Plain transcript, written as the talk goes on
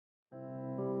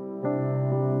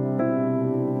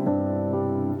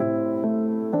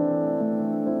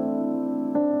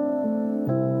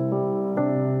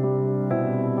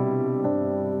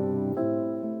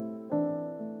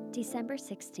December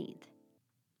 16th,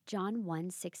 John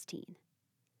 1:16.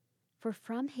 For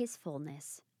from his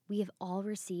fullness we have all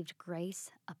received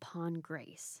grace upon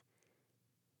grace.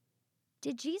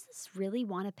 Did Jesus really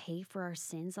want to pay for our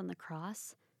sins on the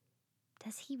cross?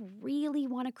 Does he really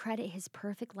want to credit his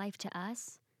perfect life to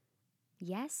us?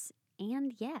 Yes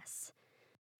and yes.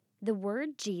 The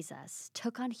word Jesus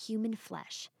took on human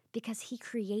flesh because he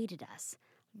created us,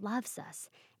 loves us,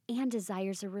 and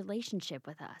desires a relationship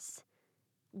with us.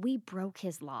 We broke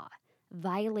his law,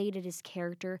 violated his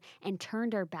character, and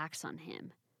turned our backs on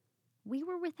him. We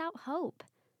were without hope.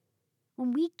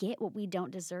 When we get what we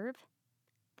don't deserve,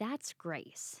 that's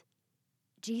grace.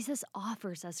 Jesus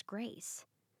offers us grace.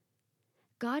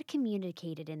 God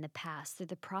communicated in the past through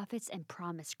the prophets and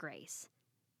promised grace.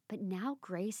 But now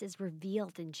grace is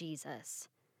revealed in Jesus.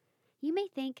 You may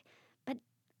think, but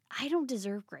I don't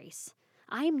deserve grace.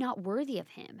 I am not worthy of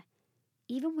him.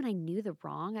 Even when I knew the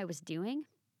wrong I was doing,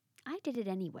 I did it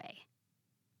anyway.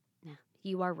 No,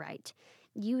 you are right.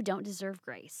 You don't deserve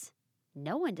grace.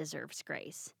 No one deserves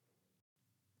grace.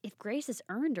 If grace is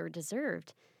earned or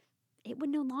deserved, it would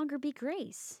no longer be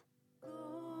grace.